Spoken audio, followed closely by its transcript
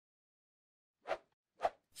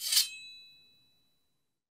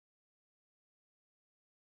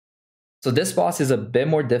So this boss is a bit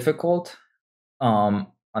more difficult. On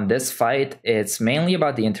this fight, it's mainly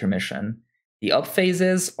about the intermission. The up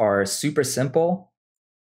phases are super simple.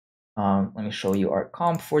 Let me show you our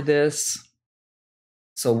comp for this.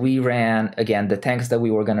 So we ran, again, the tanks that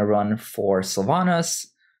we were going to run for Sylvanas.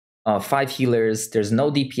 5 healers. There's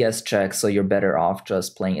no DPS check, so you're better off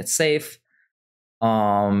just playing it safe.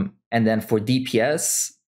 And then for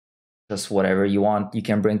DPS, just whatever you want, you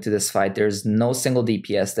can bring to this fight. There's no single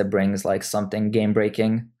DPS that brings like something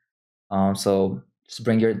game-breaking. So just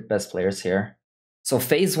bring your best players here. So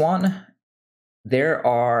phase 1, there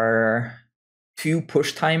are 2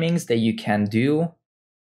 push timings that you can do.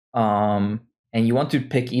 And you want to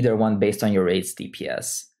pick either one based on your raid's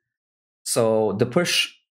DPS. So the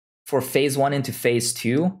push for phase 1 into phase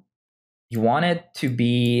 2, you want it to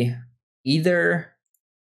be either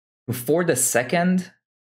before the second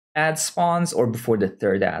ad spawns or before the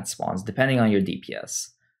third ad spawns, depending on your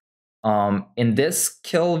DPS. In this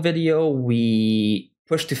kill video, we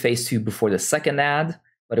pushed to phase 2 before the second ad,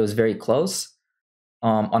 but it was very close.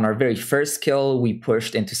 On our very first kill, we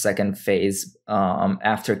pushed into second phase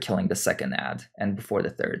after killing the second ad and before the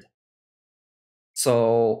third.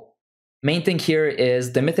 So main thing here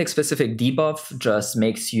is the Mythic specific debuff just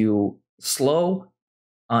makes you slow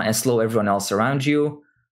and slow everyone else around you.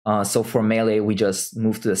 So for melee, we just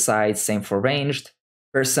move to the side, same for ranged.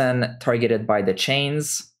 Person targeted by the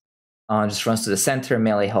chains just runs to the center,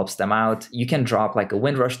 melee helps them out. You can drop like a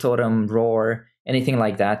Windrush Totem, Roar, anything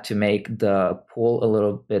like that to make the pool a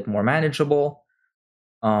little bit more manageable.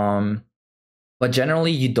 But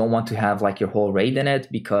generally, you don't want to have like your whole raid in it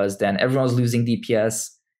because then everyone's losing DPS.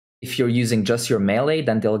 If you're using just your melee,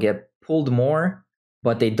 then they'll get pulled more,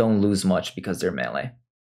 but they don't lose much because they're melee.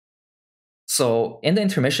 So in the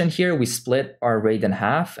intermission here, we split our raid in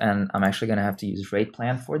half, and I'm actually going to have to use raid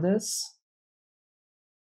plan for this.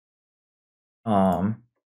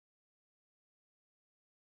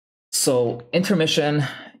 So intermission,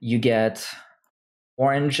 you get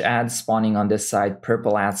orange ads spawning on this side,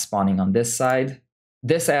 purple ads spawning on this side.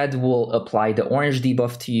 This ad will apply the orange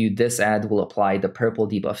debuff to you. This ad will apply the purple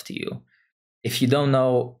debuff to you. If you don't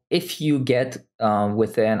know, if you get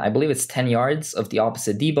within, I believe it's 10 yards of the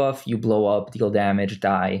opposite debuff, you blow up, deal damage,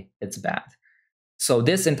 die, it's bad. So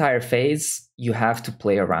this entire phase, you have to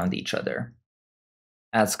play around each other.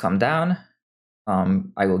 Ads come down.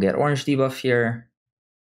 I will get orange debuff here.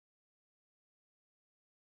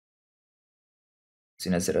 As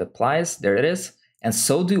soon as it applies, there it is. And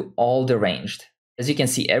so do all the ranged. As you can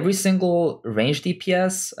see, every single ranged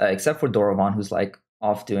DPS, except for Dorovan, who's like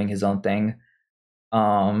off doing his own thing,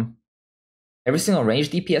 every single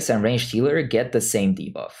ranged DPS and ranged healer get the same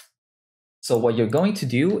debuff. So what you're going to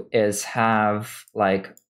do is have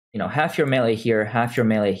like, half your melee here, half your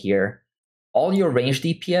melee here, all your ranged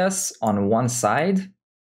DPS on one side,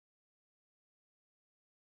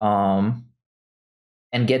 and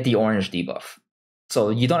get the orange debuff. So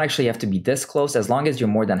you don't actually have to be this close. As long as you're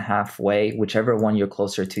more than halfway, whichever one you're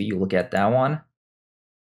closer to, you will get that one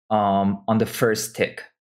on the first tick.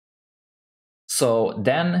 So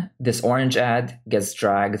then this orange ad gets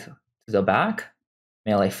dragged to the back.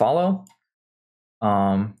 Melee follow.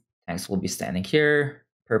 Tanks will be standing here.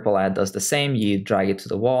 Purple ad does the same. You drag it to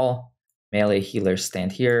the wall. Melee healers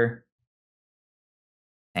stand here.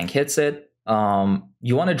 Tank hits it.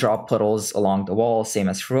 You want to drop puddles along the wall, same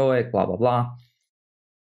as heroic, blah, blah, blah.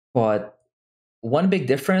 But one big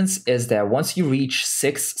difference is that once you reach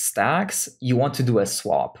 6 stacks, you want to do a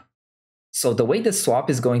swap. So the way the swap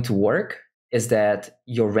is going to work is that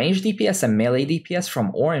your range DPS and melee DPS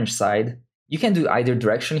from orange side, you can do either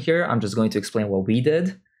direction here. I'm just going to explain what we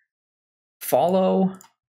did. Follow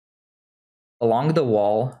along the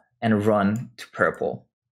wall and run to purple.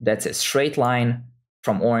 That's a straight line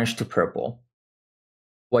from orange to purple.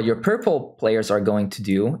 What your purple players are going to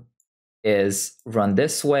do is run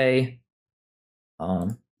this way,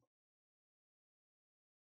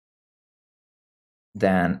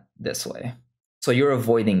 then this way. So you're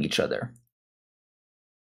avoiding each other.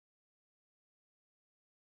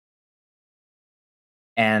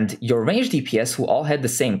 And your range DPS, who all had the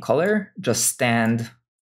same color, just stand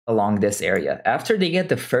along this area. After they get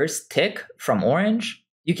the first tick from orange,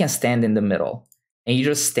 you can stand in the middle. And you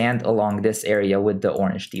just stand along this area with the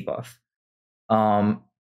orange debuff.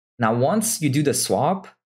 Now, once you do the swap,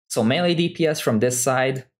 so melee DPS from this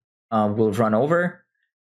side will run over.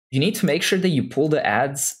 You need to make sure that you pull the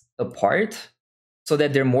ads apart so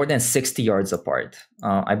that they're more than 60 yards apart.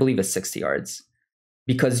 I believe it's 60 yards.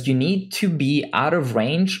 Because you need to be out of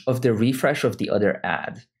range of the refresh of the other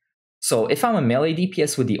ad. So if I'm a melee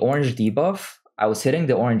DPS with the orange debuff, I was hitting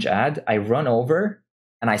the orange ad, I run over,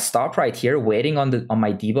 and I stop right here waiting on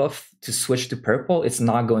my debuff to switch to purple, it's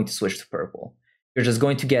not going to switch to purple. You're just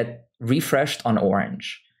going to get refreshed on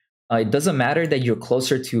orange. It doesn't matter that you're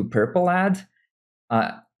closer to purple ad.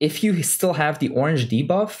 If you still have the orange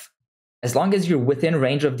debuff, as long as you're within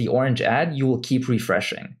range of the orange ad, you will keep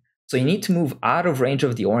refreshing. So you need to move out of range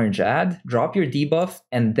of the orange ad, drop your debuff,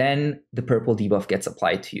 and then the purple debuff gets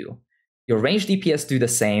applied to you. Your range DPS do the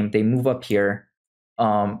same. They move up here.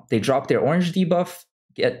 They drop their orange debuff,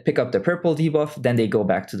 pick up the purple debuff, then they go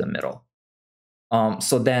back to the middle.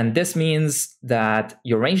 So then this means that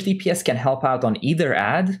your range DPS can help out on either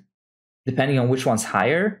ad, depending on which one's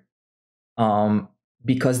higher,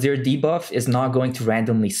 because their debuff is not going to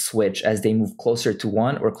randomly switch as they move closer to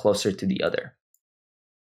one or closer to the other.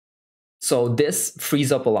 So this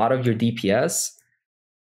frees up a lot of your DPS.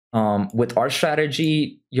 With our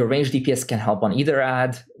strategy, your range DPS can help on either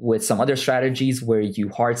ad. With some other strategies where you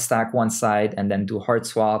hard stack one side and then do hard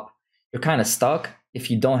swap, you're kind of stuck. If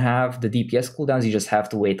you don't have the DPS cooldowns, you just have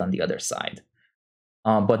to wait on the other side.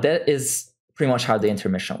 But that is pretty much how the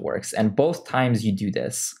intermission works. And both times you do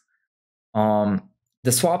this.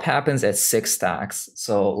 The swap happens at 6 stacks.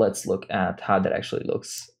 So let's look at how that actually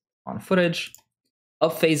looks on footage.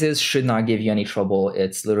 Up phases should not give you any trouble.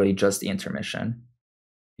 It's literally just the intermission.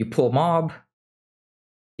 You pull mob,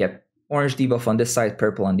 get orange debuff on this side,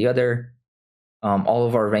 purple on the other. All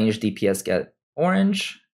of our ranged DPS get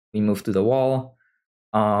orange. We move to the wall.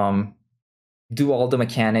 Do all the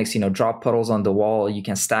mechanics, drop puddles on the wall. You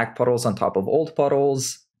can stack puddles on top of old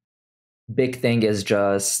puddles. Big thing is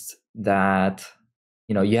just that,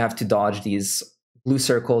 you have to dodge these blue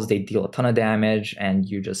circles. They deal a ton of damage and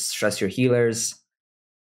you just stress your healers.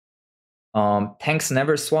 Tanks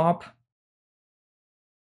never swap.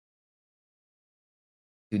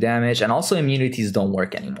 Do damage, and also immunities don't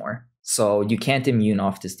work anymore. So you can't immune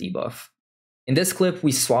off this debuff. In this clip,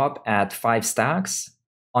 we swap at 5 stacks.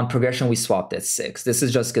 On progression, we swapped at 6. This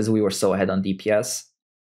is just because we were so ahead on DPS.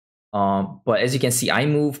 But as you can see, I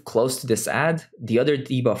move close to this ad. The other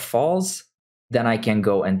debuff falls. Then I can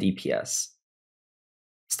go and DPS.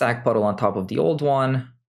 Stack puddle on top of the old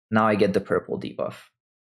one. Now I get the purple debuff.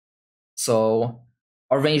 So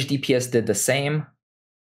our range DPS did the same.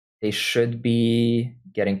 They should be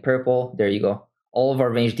getting purple. There you go. All of our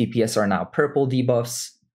range DPS are now purple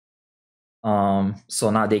debuffs. So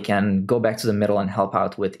now they can go back to the middle and help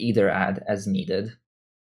out with either ad as needed.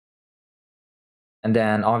 And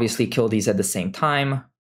then obviously kill these at the same time.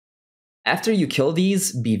 After you kill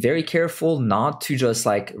these, be very careful not to just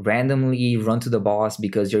randomly run to the boss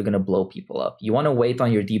because you're going to blow people up. You want to wait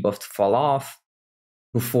on your debuff to fall off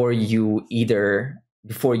before you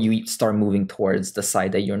start moving towards the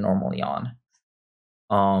side that you're normally on.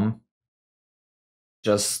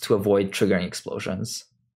 Just to avoid triggering explosions.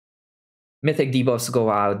 Mythic debuffs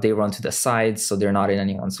go out, they run to the sides, so they're not in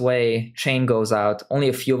anyone's way. Chain goes out. Only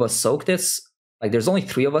a few of us soak this. There's only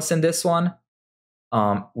 3 of us in this one.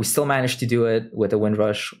 We still managed to do it with a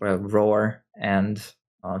Windrush or a Roar and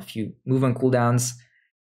a few movement cooldowns.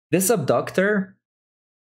 This Abductor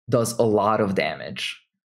does a lot of damage.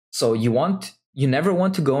 So you never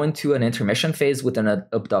want to go into an intermission phase with an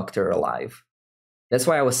Abductor alive. That's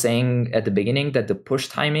why I was saying at the beginning that the push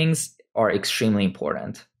timings are extremely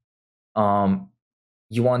important.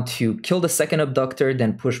 You want to kill the second Abductor,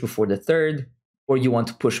 then push before the third, or you want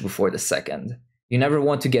to push before the second. You never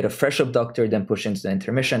want to get a fresh Abductor, then push into the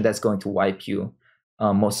intermission. That's going to wipe you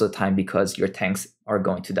most of the time because your tanks are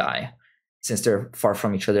going to die since they're far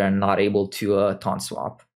from each other and not able to taunt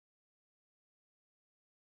swap.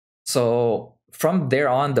 So from there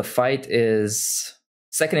on, the fight is...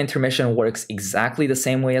 Second intermission works exactly the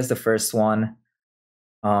same way as the first one.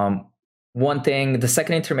 One thing, the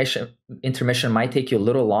second intermission might take you a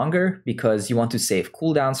little longer because you want to save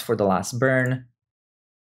cooldowns for the last burn.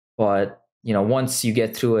 But, once you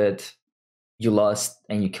get through it, you lust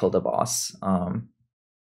and you kill the boss.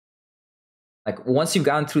 Once you've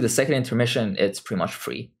gotten through the second intermission, it's pretty much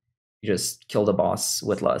free. You just kill the boss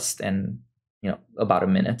with lust in, about a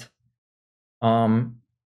minute.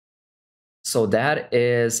 So that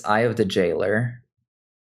is Eye of the Jailer.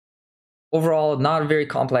 Overall, not a very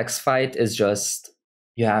complex fight. It's just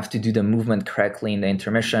you have to do the movement correctly in the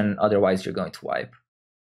intermission. Otherwise, you're going to wipe.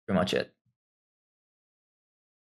 Pretty much it.